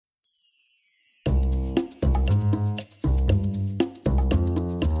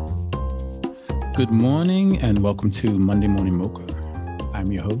Good morning and welcome to Monday Morning Mocha. I'm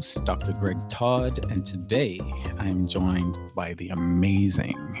your host, Dr. Greg Todd, and today I'm joined by the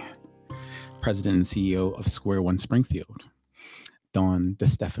amazing President and CEO of Square One Springfield,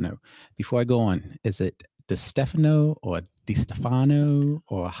 DiStefano. Before I go on, is it DiStefano or DiStefano,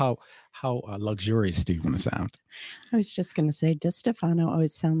 or how luxurious do you want to sound? I was just going to say DiStefano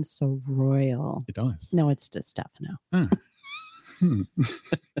always sounds so royal. It does. No, it's DiStefano.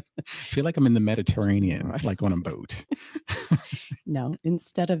 I feel like I'm in the Mediterranean, like on a boat. No,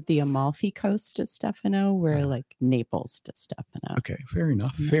 instead of the Amalfi Coast DiStefano, we're like Naples DiStefano. Okay, fair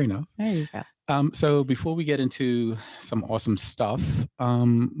enough. Fair enough. There you go. So before we get into some awesome stuff,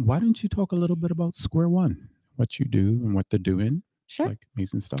 why don't you talk a little bit about Square One, what you do and what they're doing? Sure. Like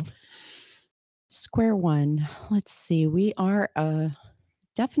amazing stuff. Square One. Let's see. We are a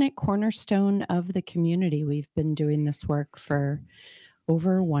definite cornerstone of the community. We've been doing this work for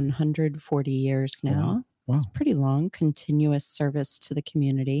over 140 years now. Wow. It's pretty long, continuous service to the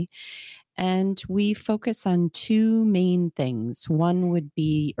community. And we focus on two main things. One would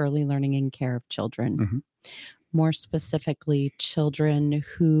be early learning and care of children. Mm-hmm. More specifically, children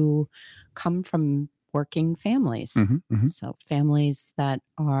who come from working families. Mm-hmm. Mm-hmm. So families that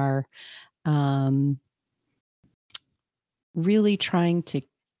are really trying to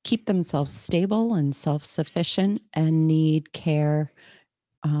keep themselves stable and self-sufficient and need care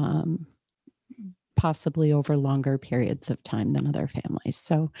possibly over longer periods of time than other families.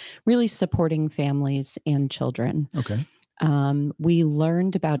 So really supporting families and children. Okay. We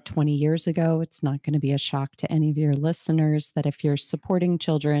learned about 20 years ago, it's not going to be a shock to any of your listeners, that if you're supporting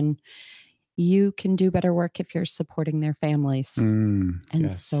children, you can do better work if you're supporting their families.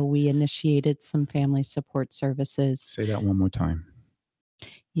 So we initiated some family support services. Say that one more time.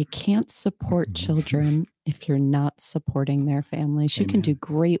 You can't support children if you're not supporting their families. You can do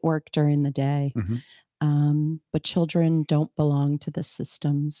great work during the day, but children don't belong to the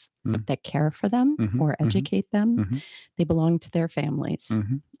systems that care for them or educate them. They belong to their families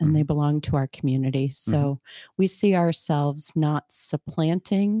and they belong to our community. So we see ourselves not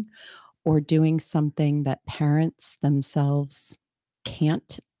supplanting or doing something that parents themselves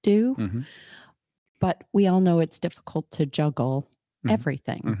can't do. But we all know it's difficult to juggle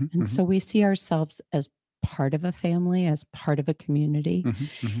everything. And so we see ourselves as part of a family, as part of a community,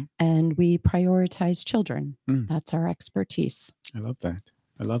 and we prioritize children. That's our expertise. I love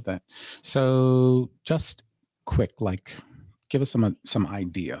that. So just quick, give us some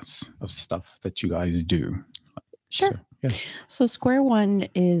ideas of stuff that you guys do. Sure. So Square One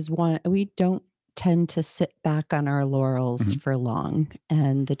is one, we don't tend to sit back on our laurels for long.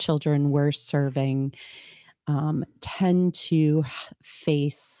 And the children we're serving tend to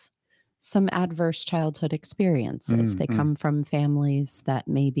face some adverse childhood experiences. They come from families that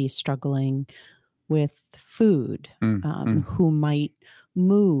may be struggling with food, who might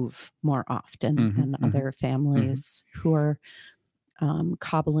move more often than other families, who are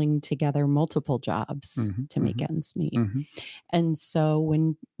cobbling together multiple jobs to make ends meet. And so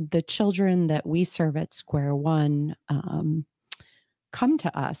when the children that we serve at Square One come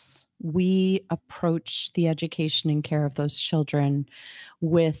to us, we approach the education and care of those children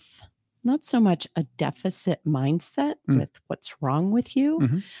with not so much a deficit mindset with what's wrong with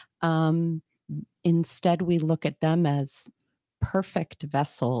you. Instead, we look at them as perfect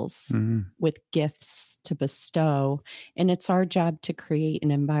vessels with gifts to bestow. And it's our job to create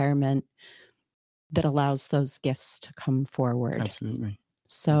an environment that allows those gifts to come forward. Absolutely.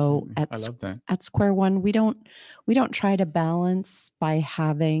 So I love that. At Square One, we don't try to balance by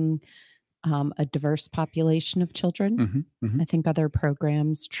having a diverse population of children. I think other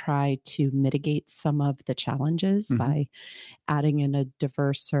programs try to mitigate some of the challenges by adding in a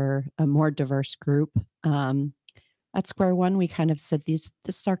more diverse group. At Square One, we kind of said, this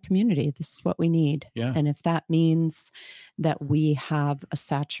is our community. This is what we need. Yeah. And if that means that we have a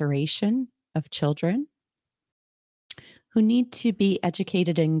saturation of children who need to be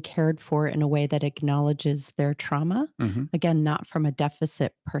educated and cared for in a way that acknowledges their trauma, again, not from a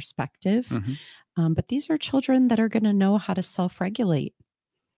deficit perspective, but these are children that are going to know how to self-regulate.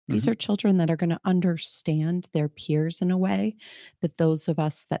 These are children that are going to understand their peers in a way that those of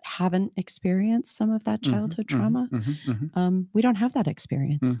us that haven't experienced some of that childhood trauma, we don't have that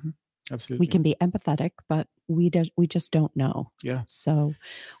experience. Absolutely. We can be empathetic, but we just don't know. Yeah. So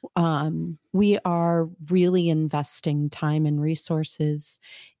we are really investing time and resources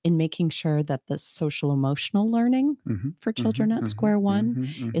in making sure that the social emotional learning for children at Square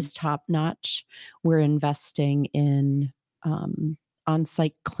One is top notch. We're investing in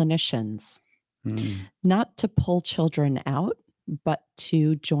on-site clinicians, not to pull children out, but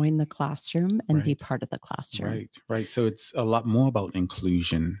to join the classroom and be part of the classroom. Right. So it's a lot more about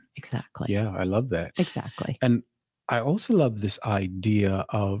inclusion. Exactly. Yeah, I love that. Exactly. And I also love this idea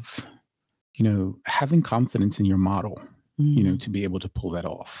of, having confidence in your model, to be able to pull that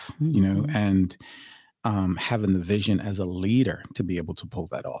off, and having the vision as a leader to be able to pull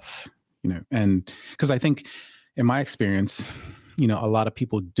that off, and because I think in my experience, a lot of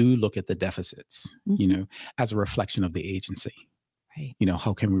people do look at the deficits, as a reflection of the agency. Right.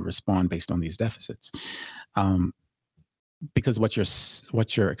 How can we respond based on these deficits? Because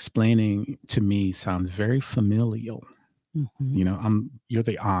what you're explaining to me sounds very familial. You're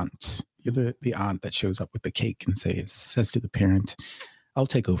the aunt. You're the aunt that shows up with the cake and says to the parent, "I'll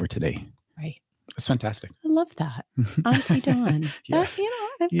take over today." Right. That's fantastic. I love that. Auntie Dawn. Yeah.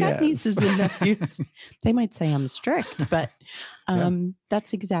 I've got nieces and nephews. They might say I'm strict, but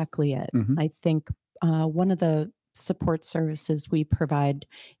that's exactly it. I think one of the support services we provide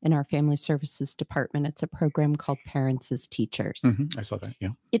in our family services department, it's a program called Parents as Teachers. I saw that.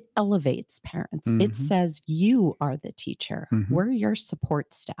 Yeah. It elevates parents. It says you are the teacher. We're your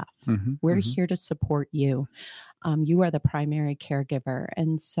support staff. We're here to support you. You are the primary caregiver.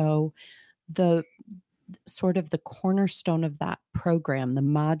 And so the sort of the cornerstone of that program, the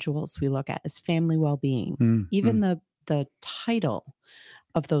modules we look at, is family well-being. Even the title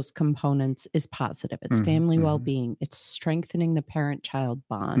of those components is positive. It's family well-being. It's strengthening the parent-child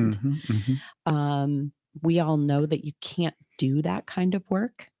bond. We all know that you can't do that kind of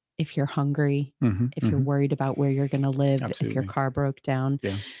work if you're hungry, if you're worried about where you're going to live, if your car broke down.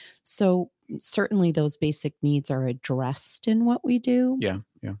 Yeah. So certainly those basic needs are addressed in what we do. Yeah.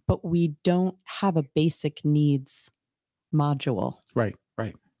 But we don't have a basic needs module. Right.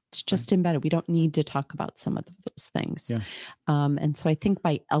 It's just embedded. We don't need to talk about some of those things. Yeah. And so I think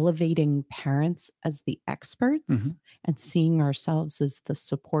by elevating parents as the experts and seeing ourselves as the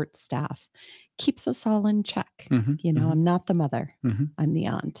support staff keeps us all in check. I'm not the mother. I'm the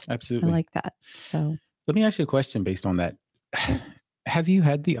aunt. Absolutely. I like that. So let me ask you a question based on that. Have you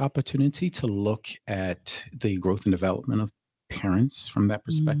had the opportunity to look at the growth and development of parents from that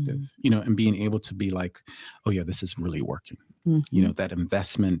perspective, and being able to be like, oh yeah, this is really working. That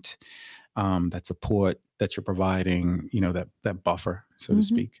investment, that support that you're providing, that buffer, so to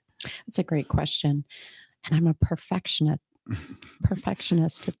speak. It's a great question. And I'm a perfectionist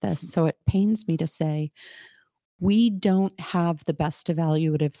at this. So it pains me to say we don't have the best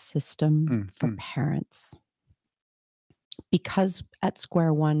evaluative system for parents. Because at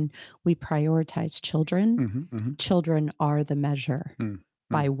Square One, we prioritize children. Children are the measure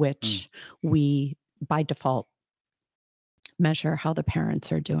by which we, by default, measure how the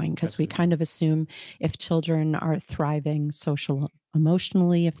parents are doing. Because we kind of assume if children are thriving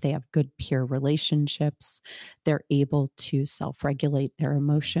emotionally, if they have good peer relationships, they're able to self-regulate their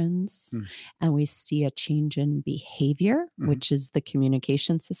emotions. And we see a change in behavior, which is the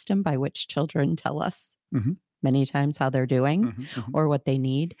communication system by which children tell us many times how they're doing or what they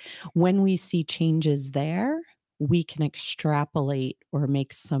need. When we see changes there, we can extrapolate or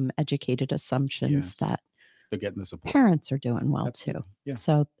make some educated assumptions that they're getting the support. Parents are doing well too. Yeah.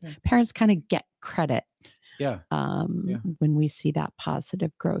 So parents kind of get credit when we see that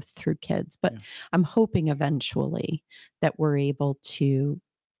positive growth through kids. But I'm hoping eventually that we're able to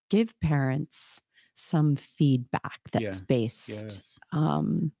give parents some feedback that's based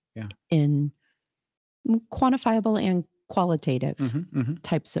in quantifiable and qualitative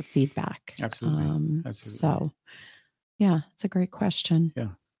types of feedback. Absolutely. So, it's a great question. Yeah.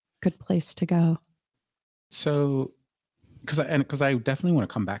 Good place to go. So, because I definitely want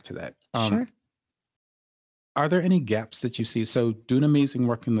to come back to that. Sure. Are there any gaps that you see? So, doing amazing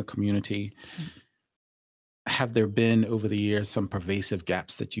work in the community. Have there been over the years some pervasive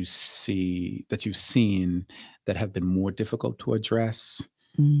gaps that you've seen that have been more difficult to address?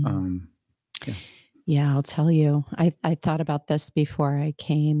 Yeah, I'll tell you. I thought about this before I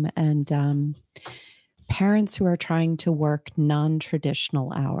came, and parents who are trying to work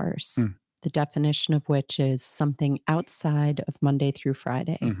non-traditional hours, the definition of which is something outside of Monday through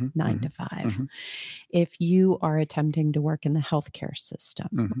Friday, 9 to 5. If you are attempting to work in the healthcare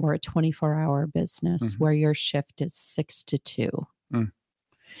system or a 24-hour business where your shift is 6 to 2,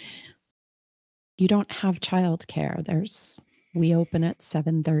 you don't have childcare. We open at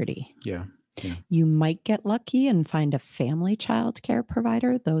 7:30. Yeah. You might get lucky and find a family childcare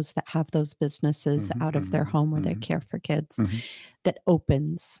provider, those that have those businesses out of their home where they care for kids, that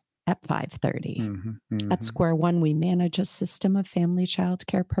opens at 5:30. At Square One, we manage a system of family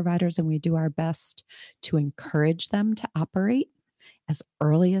childcare providers, and we do our best to encourage them to operate as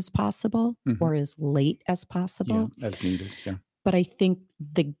early as possible or as late as possible. Yeah, as needed. Yeah. But I think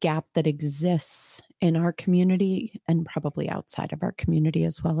the gap that exists in our community and probably outside of our community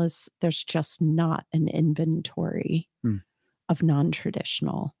as well is there's just not an inventory of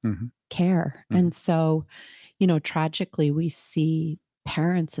non-traditional care. And so, tragically, we see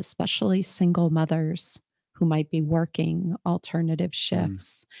parents, especially single mothers who might be working alternative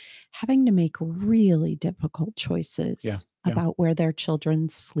shifts, having to make really difficult choices about where their children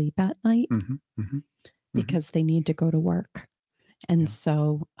sleep at night because they need to go to work. And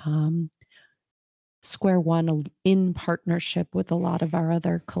so Square One, in partnership with a lot of our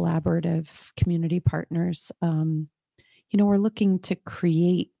other collaborative community partners, we're looking to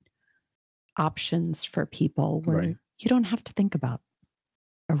create options for people where you don't have to think about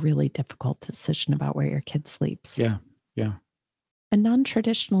a really difficult decision about where your kid sleeps. Yeah. And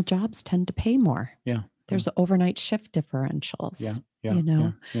non-traditional jobs tend to pay more. Yeah. There's overnight shift differentials.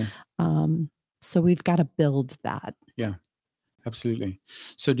 Yeah. So we've got to build that. Yeah. Absolutely.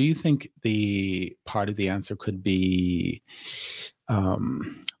 So do you think the part of the answer could be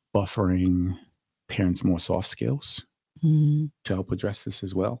buffering parents more soft skills to help address this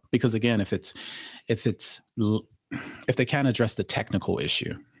as well? Because again, if they can't address the technical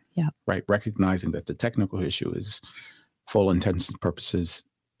issue, right, recognizing that the technical issue is, for all intents and purposes,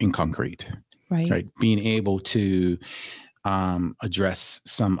 in concrete, right, being able to address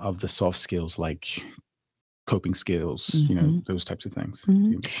some of the soft skills like coping skills, those types of things.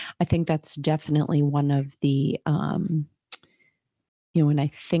 I think that's definitely one of the, when I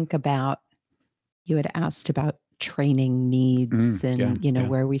think about, you had asked about training needs and,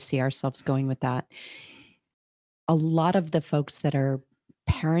 where we see ourselves going with that. A lot of the folks that are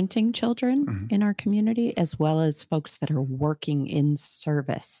parenting children in our community, as well as folks that are working in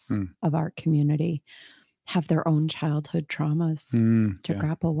service of our community, have their own childhood traumas to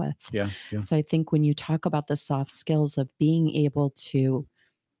grapple with. So I think when you talk about the soft skills of being able to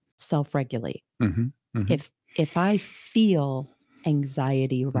self-regulate, if I feel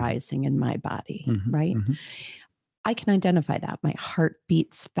anxiety rising in my body, right? I can identify that. My heart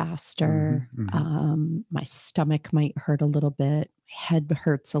beats faster. My stomach might hurt a little bit. My head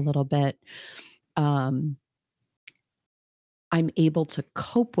hurts a little bit. I'm able to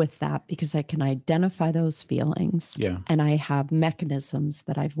cope with that because I can identify those feelings. And I have mechanisms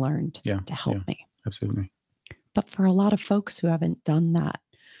that I've learned to help me. Absolutely. But for a lot of folks who haven't done that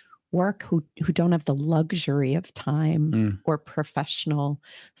work, who don't have the luxury of time or professional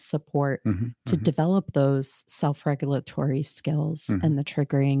support to develop those self-regulatory skills and the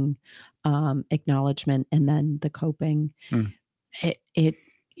triggering acknowledgement and then the coping,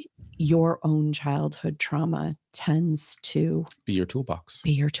 your own childhood trauma tends to be your toolbox.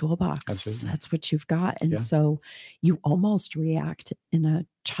 Absolutely. That's what you've got. And so you almost react in a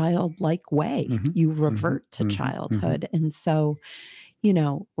childlike way. You revert to childhood. And so,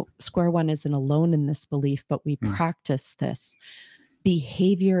 Square One isn't alone in this belief, but we practice this.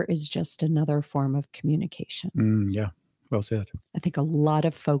 Behavior is just another form of communication. Yeah. Well said. I think a lot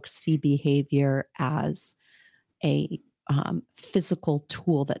of folks see behavior as a physical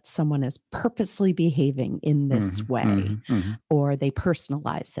tool that someone is purposely behaving in this way, or they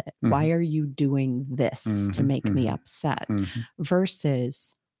personalize it. Why are you doing this to make me upset?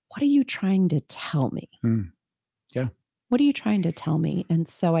 Versus, what are you trying to tell me? What are you trying to tell me? And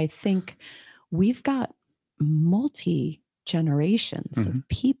so I think we've got multi-generations of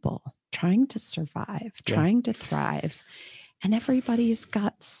people trying to survive, trying to thrive, and everybody's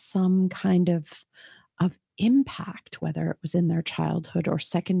got some kind of impact, whether it was in their childhood or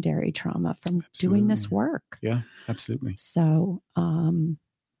secondary trauma from doing this work. Yeah, absolutely. So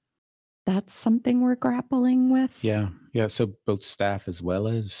that's something we're grappling with. Yeah. So both staff as well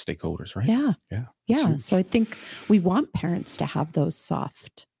as stakeholders, right? Yeah. So I think we want parents to have those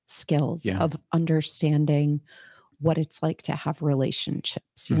soft skills of understanding what it's like to have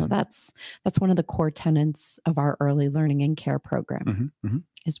relationships. That's one of the core tenets of our early learning and care program.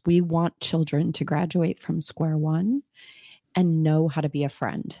 Is we want children to graduate from Square One and know how to be a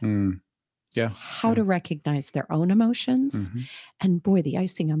friend. How to recognize their own emotions. And boy, the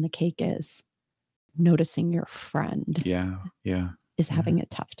icing on the cake is noticing your friend is having a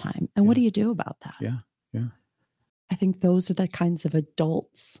tough time. And what do you do about that? I think those are the kinds of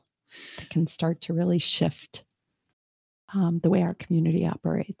adults that can start to really shift the way our community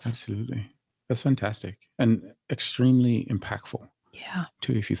operates. Absolutely. That's fantastic and extremely impactful.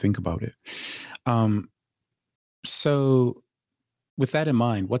 Too, if you think about it. So with that in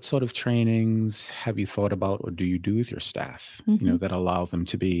mind, what sort of trainings have you thought about or do you do with your staff, that allow them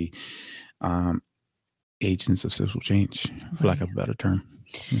to be agents of social change, for lack of a better term?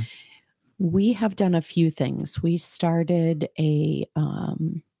 We have done a few things. We started a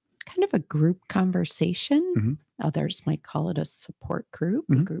kind of a group conversation. Others might call it a support group,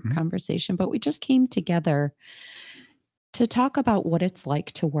 a group conversation, but we just came together to talk about what it's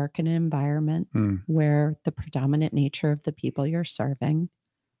like to work in an environment where the predominant nature of the people you're serving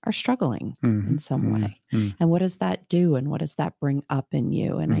are struggling in some way. And what does that do? And what does that bring up in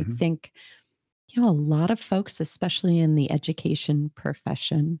you? And I think, a lot of folks, especially in the education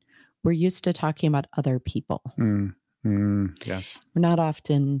profession, we're used to talking about other people. Yes. We're not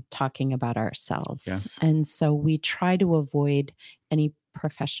often talking about ourselves. Yes. And so we try to avoid any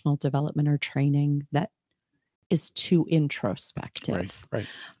professional development or training that is too introspective. Right.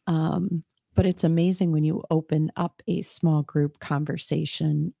 But it's amazing when you open up a small group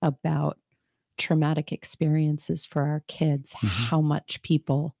conversation about traumatic experiences for our kids, how much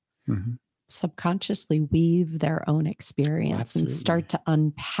people subconsciously weave their own experience and start to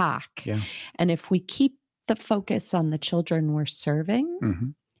unpack. Yeah. And if we keep the focus on the children we're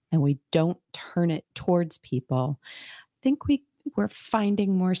serving and we don't turn it towards people, I think we're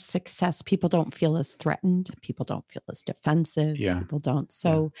finding more success. People don't feel as threatened. People don't feel as defensive. People don't.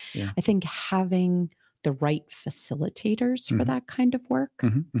 So I think having the right facilitators for that kind of work,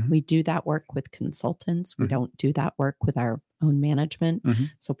 we do that work with consultants. We don't do that work with our own management.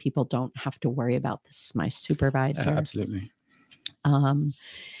 So people don't have to worry about this is my supervisor. Absolutely.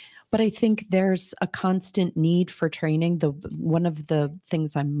 But I think there's a constant need for training. One of the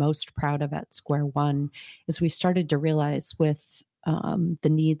things I'm most proud of at Square One is we started to realize with the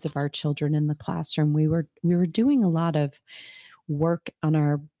needs of our children in the classroom, we were doing a lot of work on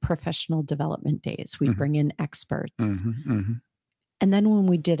our professional development days. We bring in experts. And then when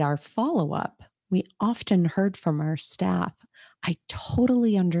we did our follow-up, we often heard from our staff, I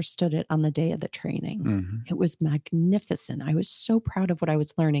totally understood it on the day of the training. It was magnificent. I was so proud of what I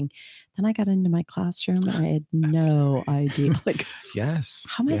was learning. Then I got into my classroom and I had no idea.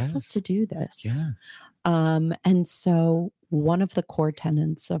 How am I supposed to do this? And so one of the core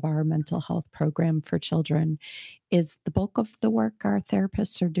tenets of our mental health program for children is the bulk of the work our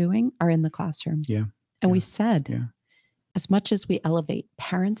therapists are doing are in the classroom. And we said, as much as we elevate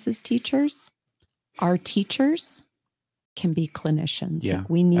parents as teachers, our teachers can be clinicians.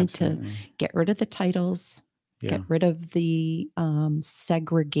 We need to get rid of the titles, get rid of the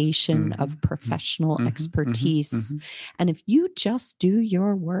segregation of professional expertise. And if you just do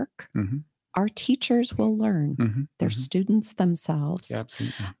your work, our teachers will learn. They're students themselves.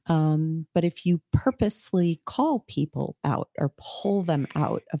 Absolutely. But if you purposely call people out or pull them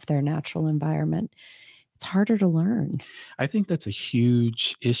out of their natural environment, it's harder to learn. I think that's a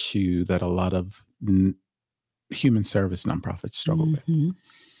huge issue that a lot of human service nonprofits struggle with.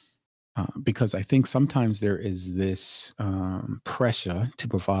 Because I think sometimes there is this pressure to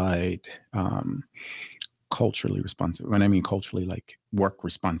provide culturally responsive, when I mean culturally, like work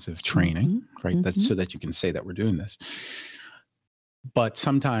responsive training, right? That's so that you can say that we're doing this. But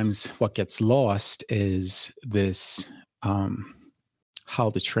sometimes what gets lost is this, how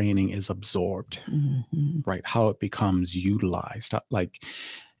the training is absorbed, right? How it becomes utilized.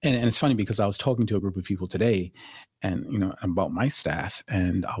 And it's funny because I was talking to a group of people today and, about my staff,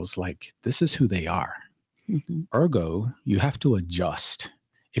 and I was like, this is who they are. Ergo, you have to adjust.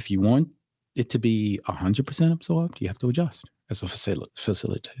 If you want it to be 100% absorbed, you have to adjust as a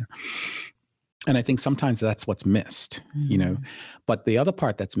facilitator. And I think sometimes that's what's missed, but the other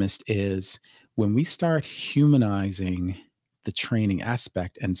part that's missed is when we start humanizing the training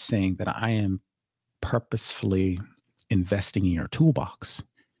aspect and saying that I am purposefully investing in your toolbox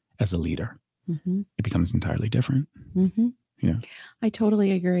as a leader, it becomes entirely different. I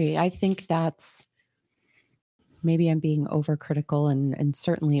totally agree. I think that's, maybe I'm being overcritical and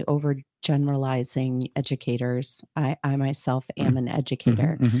certainly overgeneralizing educators. I myself am an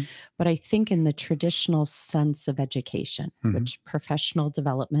educator, but I think in the traditional sense of education, which professional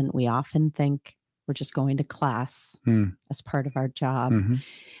development, we often think we're just going to class as part of our job.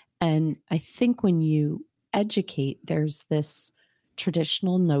 And I think when you educate, there's this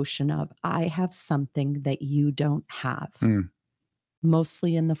traditional notion of I have something that you don't have.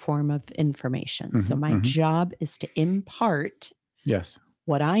 Mostly in the form of information. So my job is to impart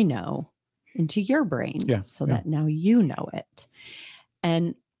what I know into your brain so that now you know it.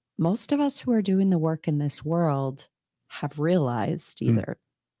 And most of us who are doing the work in this world have realized either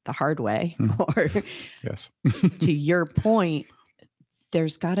the hard way or to your point,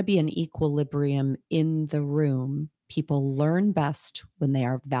 there's got to be an equilibrium in the room. People learn best when they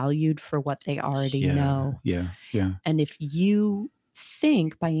are valued for what they already know. And if you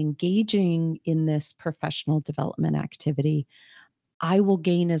think by engaging in this professional development activity, I will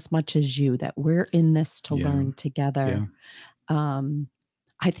gain as much as you, that we're in this to learn together.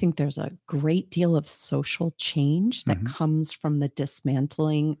 I think there's a great deal of social change that comes from the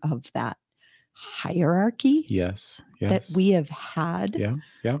dismantling of that hierarchy that we have had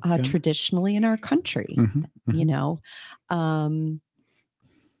traditionally in our country. You know,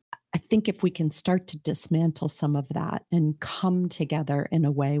 I think if we can start to dismantle some of that and come together in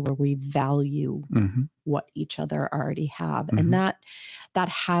a way where we value what each other already have, and that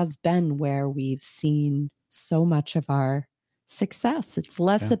has been where we've seen so much of our success. It's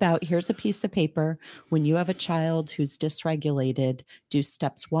less about, here's a piece of paper. When you have a child who's dysregulated, do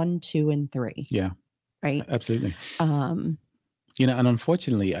steps 1, 2, and 3. Yeah. Right. Absolutely. You know, and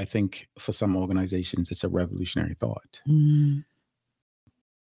unfortunately, I think for some organizations, it's a revolutionary thought.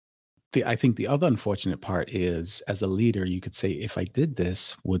 I think the other unfortunate part is, as a leader, you could say, if I did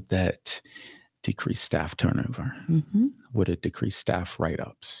this, would that decrease staff turnover? Would it decrease staff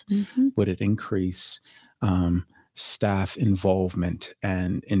write-ups? Would it increase staff involvement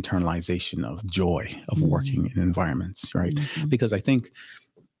and internalization of joy of working in environments, right? Because I think,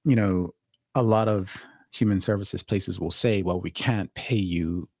 you know, a lot of human services places will say, well, we can't pay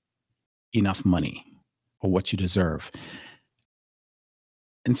you enough money or what you deserve.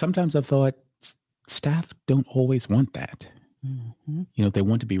 And sometimes I've thought staff don't always want that. You know, they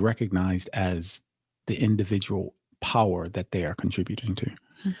want to be recognized as the individual power that they are contributing to.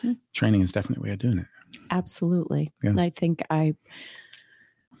 Training is definitely a way of doing it. Absolutely. And I think I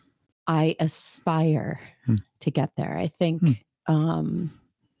aspire to get there. I think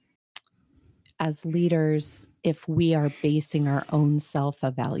as leaders, if we are basing our own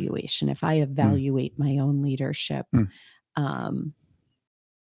self-evaluation, if I evaluate my own leadership,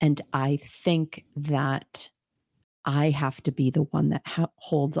 and I think that I have to be the one that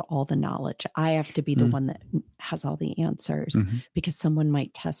holds all the knowledge. I have to be the one that has all the answers, because someone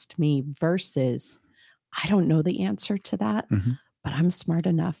might test me, versus I don't know the answer to that, but I'm smart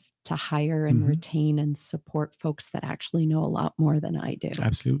enough to hire and retain and support folks that actually know a lot more than I do.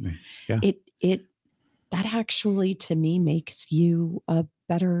 Absolutely. Yeah. That actually, to me, makes you a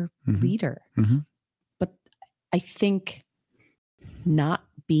better leader. But I think not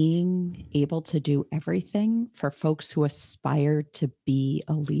being able to do everything for folks who aspire to be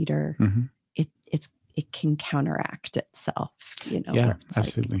a leader, it can counteract itself, you know. Yeah,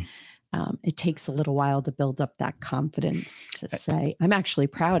 absolutely. Like, it takes a little while to build up that confidence to say, I'm actually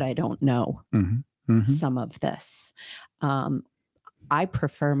proud I don't know some of this. I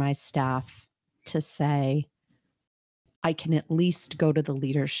prefer my staff to say, I can at least go to the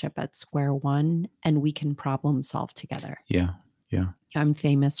leadership at square one and we can problem solve together. Yeah. Yeah. I'm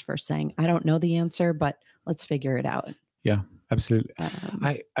famous for saying, I don't know the answer, but let's figure it out. Yeah, absolutely.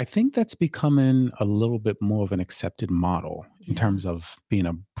 I think that's becoming a little bit more of an accepted model in terms of being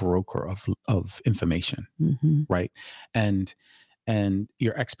a broker of information, right? And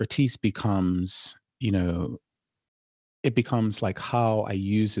your expertise becomes, you know, it becomes like how I've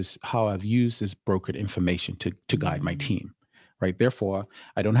used this brokered information to guide my team, right? Therefore,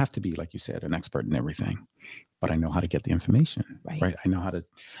 I don't have to be, like you said, an expert in everything, but I know how to get the information, right? I know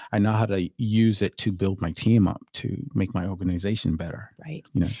how to use it to build my team up, to make my organization better. Right.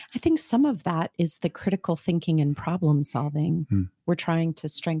 You know? I think some of that is the critical thinking and problem solving we're trying to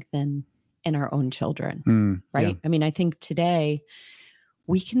strengthen in our own children, right? Yeah. I mean, I think today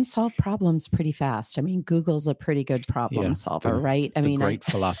we can solve problems pretty fast. I mean, Google's a pretty good problem solver, right? I mean, great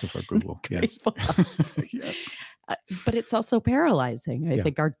philosopher Google. Yes. Philosopher. Yes. But it's also paralyzing. I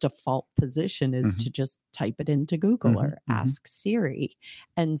think our default position is to just type it into Google or ask Siri.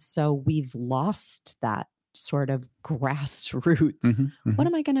 And so we've lost that sort of grassroots. What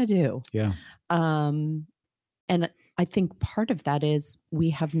am I going to do? Yeah. And I think part of that is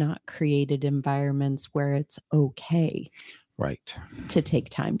we have not created environments where it's okay to take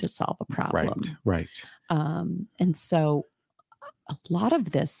time to solve a problem. Right. And so a lot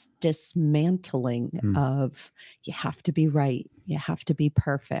of this dismantling of you have to be right, you have to be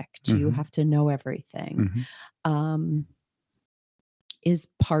perfect, you have to know everything, is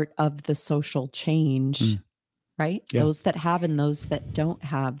part of the social change, right? Yeah. Those that have and those that don't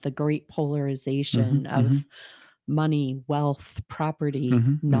have, the great polarization of money, wealth, property,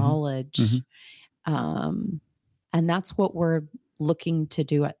 knowledge. And that's what we're looking to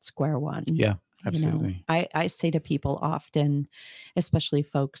do at Square One. Yeah, absolutely. You know, I say to people often, especially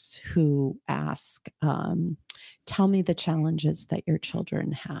folks who ask, tell me the challenges that your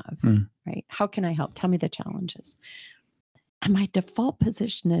children have, right? How can I help? Tell me the challenges. And my default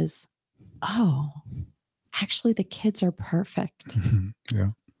position is, oh, actually the kids are perfect. Yeah.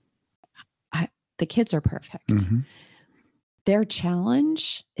 The kids are perfect. Their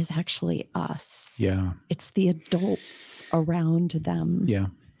challenge is actually us. Yeah. It's the adults around them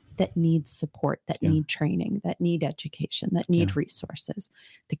that need support, that need training, that need education, that need resources.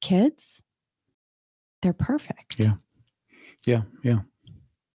 The kids, they're perfect. Yeah. Yeah. Yeah.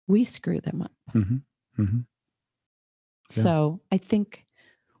 We screw them up. Mm-hmm. Mm-hmm. Yeah. So I think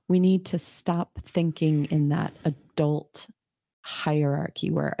we need to stop thinking in that adult hierarchy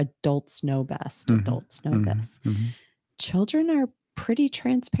where adults know best, adults know this. Mm-hmm. Children are pretty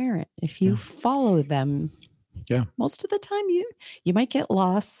transparent. If you follow them, most of the time you might get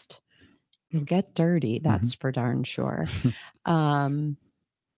lost. You'll get dirty. That's for darn sure. But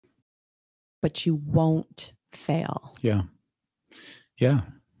you won't fail. Yeah. Yeah.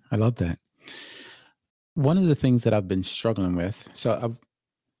 I love that. One of the things that I've been struggling with, so I've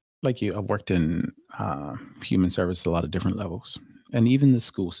worked in human service at a lot of different levels, and even the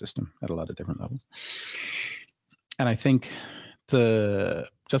school system at a lot of different levels. And I think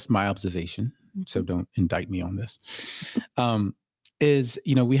just my observation, so don't indict me on this, is,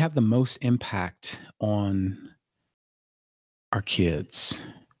 we have the most impact on our kids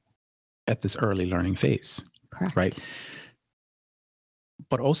at this early learning phase. Correct. Right.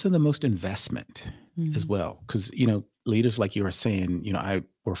 But also the most investment as well. Because, leaders, like you were saying,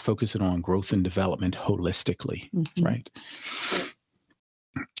 we're focusing on growth and development holistically. Right.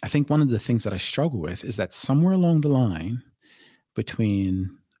 I think one of the things that I struggle with is that somewhere along the line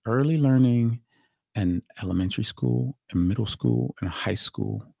between early learning and elementary school and middle school and high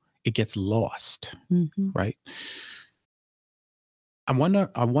school, it gets lost. Right. I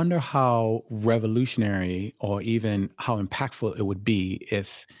wonder how revolutionary or even how impactful it would be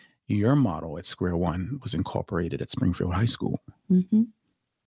if your model at Square One was incorporated at Springfield High School,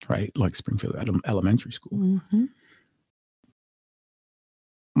 right? Like Springfield Elementary School.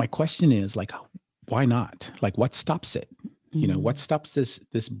 My question is, why not? What stops it? What stops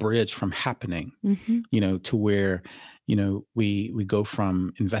this bridge from happening? To where, we go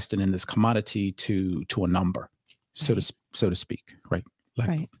from investing in this commodity to a number, so to speak, right?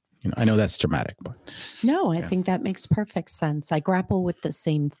 Right. I know that's dramatic, but no, I think that makes perfect sense. I grapple with the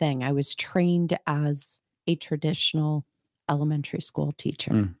same thing. I was trained as a traditional elementary school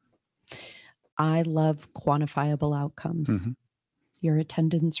teacher. I love quantifiable outcomes. Your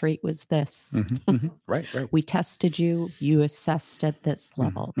attendance rate was this. Right. We tested you. You assessed at this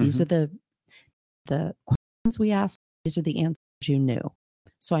level. These are the questions we asked. These are the answers you knew.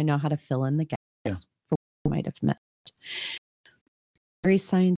 So I know how to fill in the gaps for what you might have missed. Very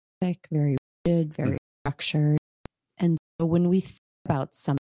scientific, very rigid, very structured. And so when we think about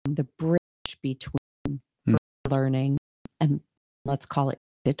something, the bridge between learning and let's call it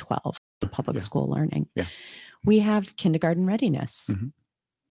to 12, public school learning, we have kindergarten readiness.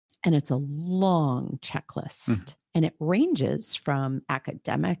 And it's a long checklist. And it ranges from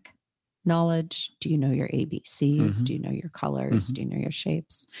academic knowledge. Do you know your ABCs? Do you know your colors? Do you know your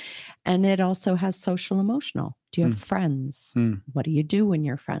shapes? And it also has social emotional. Do you have friends? What do you do when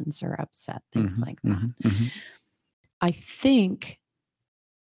your friends are upset? Things like that. I think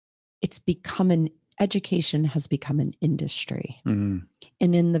education has become an industry. And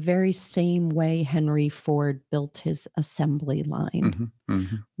in the very same way Henry Ford built his assembly line,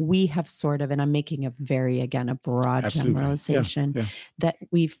 we have sort of, and I'm making a broad generalization, that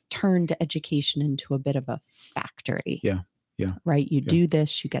we've turned education into a bit of a factory. Right? You do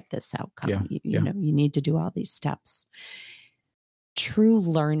this, you get this outcome. You need to do all these steps. True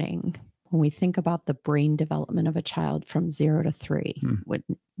learning, when we think about the brain development of a child from 0 to 3,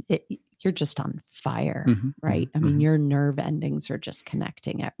 you're just on fire, right? I mean, your nerve endings are just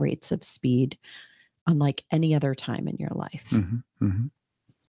connecting at rates of speed unlike any other time in your life.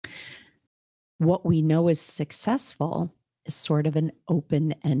 What we know is successful is sort of an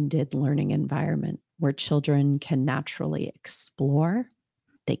open-ended learning environment where children can naturally explore,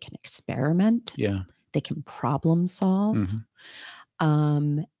 they can experiment, they can problem solve.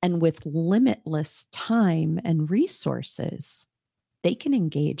 And with limitless time and resources, they can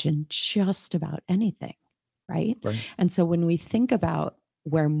engage in just about anything, right? And so when we think about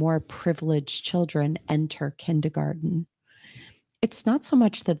where more privileged children enter kindergarten, it's not so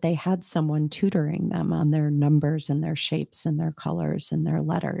much that they had someone tutoring them on their numbers and their shapes and their colors and their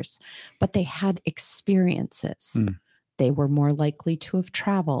letters, but they had experiences. They were more likely to have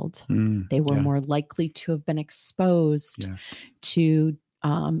traveled. They were more likely to have been exposed to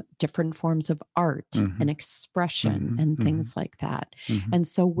different forms of art and expression and things like that. And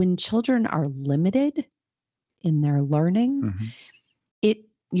so when children are limited in their learning,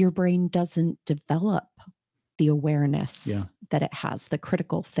 your brain doesn't develop the awareness that it has, the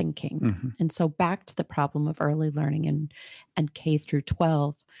critical thinking. And so back to the problem of early learning and K through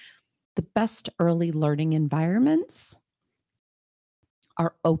 12, the best early learning environments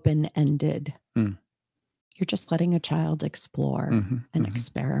are open-ended. You're just letting a child explore and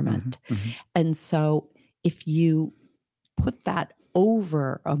experiment. And so if you put that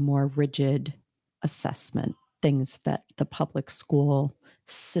over a more rigid assessment, things that the public school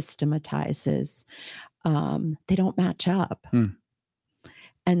systematizes, they don't match up.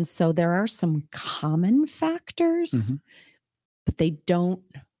 And so there are some common factors, but they don't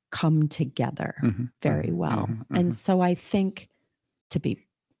come together very well. And so I think, to be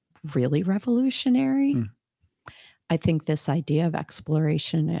really revolutionary, I think this idea of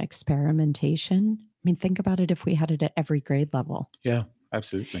exploration and experimentation, I mean, think about it if we had it at every grade level. Yeah,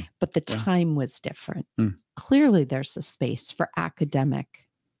 absolutely. But the time was different. Clearly, there's a space for academic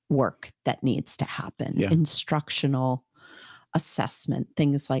work that needs to happen, instructional assessment,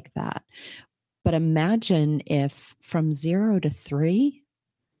 things like that. But imagine if from 0 to 3,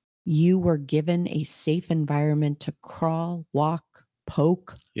 you were given a safe environment to crawl, walk,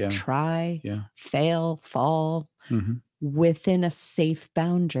 poke, try, fail, fall within a safe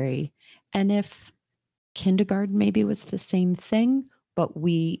boundary. And if kindergarten maybe was the same thing, but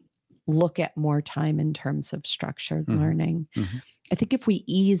we look at more time in terms of structured learning. I think if we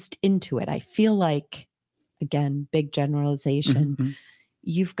eased into it, I feel like, again, big generalization,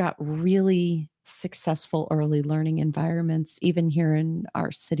 you've got really successful early learning environments, even here in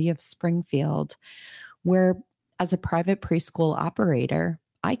our city of Springfield, where as a private preschool operator,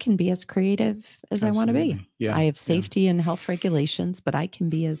 I can be as creative as I want to be. I have safety and health regulations, but I can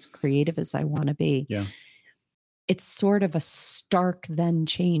be as creative as I want to be. It's sort of a stark then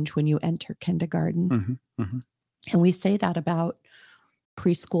change when you enter kindergarten. And we say that about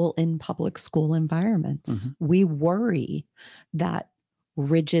preschool in public school environments. We worry that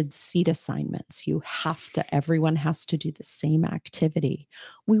rigid seat assignments, everyone has to do the same activity.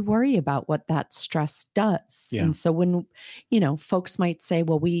 We worry about what that stress does. And so when, folks might say,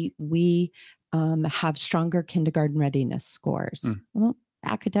 well, we have stronger kindergarten readiness scores. Well,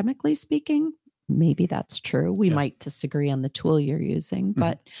 academically speaking, maybe that's true. We might disagree on the tool you're using,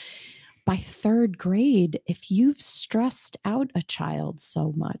 but by 3rd grade, if you've stressed out a child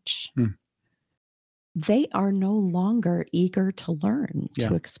so much, they are no longer eager to learn,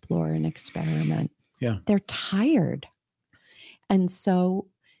 to explore and experiment. They're tired. And so,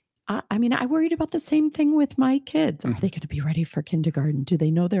 I worried about the same thing with my kids. Are they going to be ready for kindergarten? Do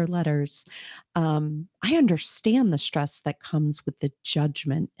they know their letters? I understand the stress that comes with the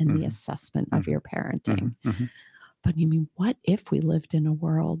judgment and the assessment of your parenting. But what if we lived in a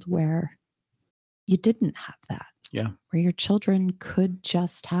world where you didn't have that? Where your children could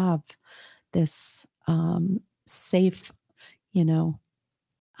just have this safe,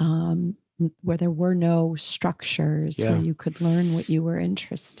 where there were no structures, where you could learn what you were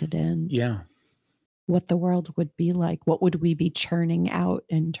interested in. What the world would be like. What would we be churning out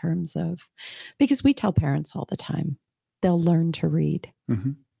in terms of, because we tell parents all the time, they'll learn to read.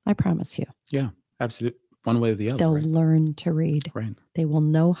 I promise you. Absolutely. One way or the other. They'll learn to read. They will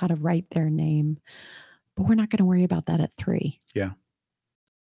know how to write their name, but we're not going to worry about that at 3.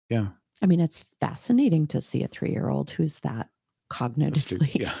 I mean, it's fascinating to see a 3-year-old who's that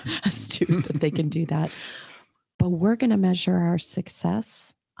cognitively astute that they can do that. But we're going to measure our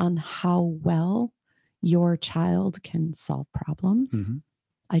success on how well your child can solve problems,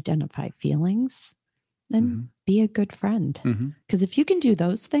 identify feelings, and be a good friend. Because if you can do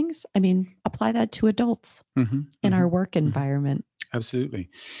those things, apply that to adults in our work environment. Absolutely.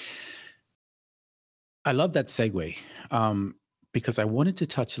 I love that segue. Because I wanted to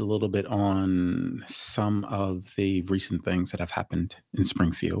touch a little bit on some of the recent things that have happened in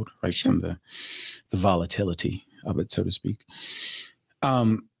Springfield, right? Some of the volatility of it, so to speak.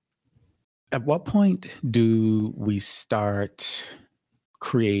 At what point do we start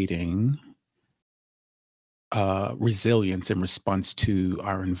creating resilience in response to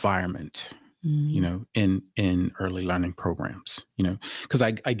our environment, in early learning programs? Because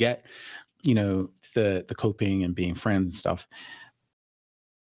I get, the coping and being friends and stuff.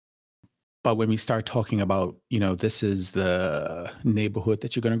 But when we start talking about, this is the neighborhood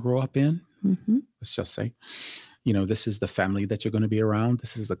that you're going to grow up in, let's just say, this is the family that you're going to be around.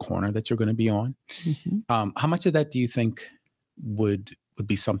 This is the corner that you're going to be on. How much of that do you think would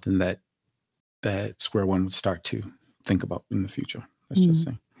be something that Square One would start to think about in the future? Let's just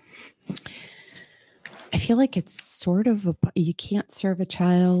say. I feel like it's sort of you can't serve a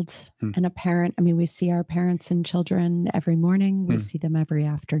child and a parent. We see our parents and children every morning. We see them every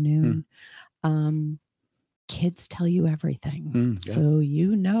afternoon. kids tell you everything. Yeah. So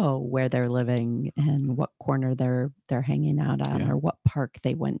you know where they're living and what corner they're hanging out on, or what park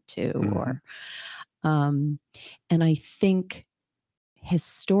they went to, or and I think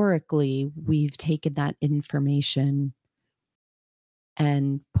historically we've taken that information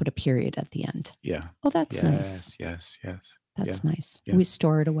and put a period at the end. Yeah. Oh, that's nice. Yes. That's nice. Yeah. We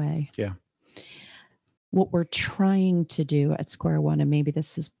store it away. Yeah. What we're trying to do at Square One, and maybe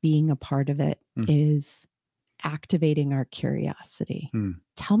this is being a part of it, is activating our curiosity.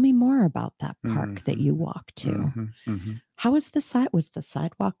 Tell me more about that park that you walked to. How was was the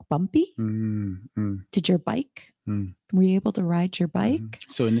sidewalk bumpy? Did your bike? Were you able to ride your bike?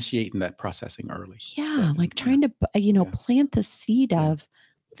 So initiating that processing early. Yeah, like trying to, plant the seed of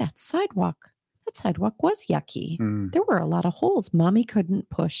that sidewalk. That sidewalk was yucky. There were a lot of holes. Mommy couldn't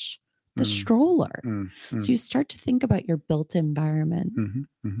push the stroller. So you start to think about your built environment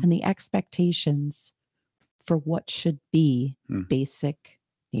and the expectations for what should be basic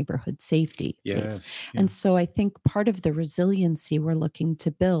neighborhood safety. Yes. And so I think part of the resiliency we're looking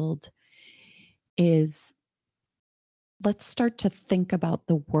to build is, let's start to think about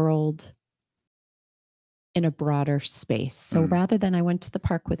the world in a broader space. So rather than I went to the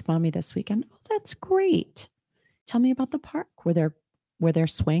park with Mommy this weekend, oh, that's great. Tell me about the park. Were there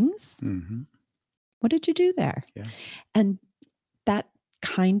swings? What did you do there? Yeah. And that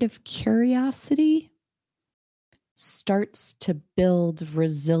kind of curiosity starts to build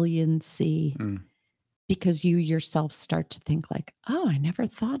resiliency because you yourself start to think like, oh, I never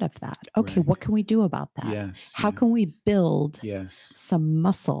thought of that. Okay, what can we do about that? Yes. How can we build some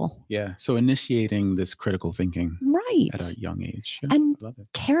muscle? Yeah. So initiating this critical thinking at a young age. Yeah, and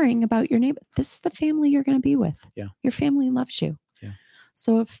caring about your neighbor. This is the family you're going to be with. Yeah. Your family loves you. Yeah.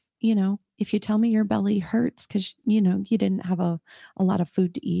 So if you tell me your belly hurts because, you didn't have a lot of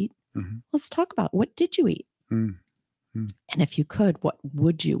food to eat, let's talk about, what did you eat? And if you could, what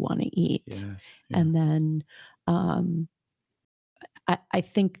would you want to eat? Yes, And then I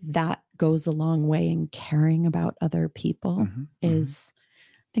think that goes a long way in caring about other people. I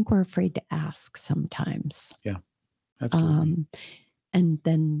think we're afraid to ask sometimes. Yeah, absolutely. And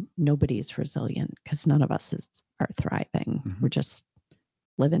then nobody's resilient because none of us are thriving. We're just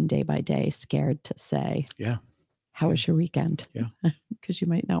living day by day, scared to say, how was your weekend? Yeah. Because you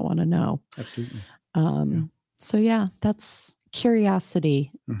might not want to know. Absolutely. So that's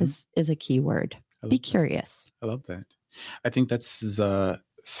curiosity is a key word. Be curious. I love that. I think that's a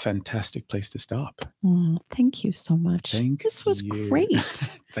fantastic place to stop. Oh, thank you so much. This was great.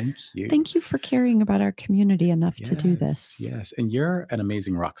 Thank you. Thank you for caring about our community enough to do this. Yes. And you're an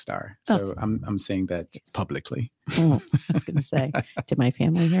amazing rock star. So I'm saying that publicly. Oh, I was going to say, did my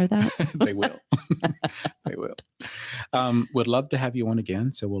family hear that? They will. They will. Would love to have you on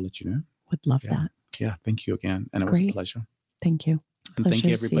again. So we'll let you know. Would love that. Yeah. Thank you again. And it was a pleasure. Thank you. And thank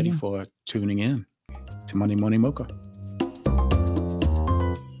you everybody for tuning in to Monday Morning Mocha.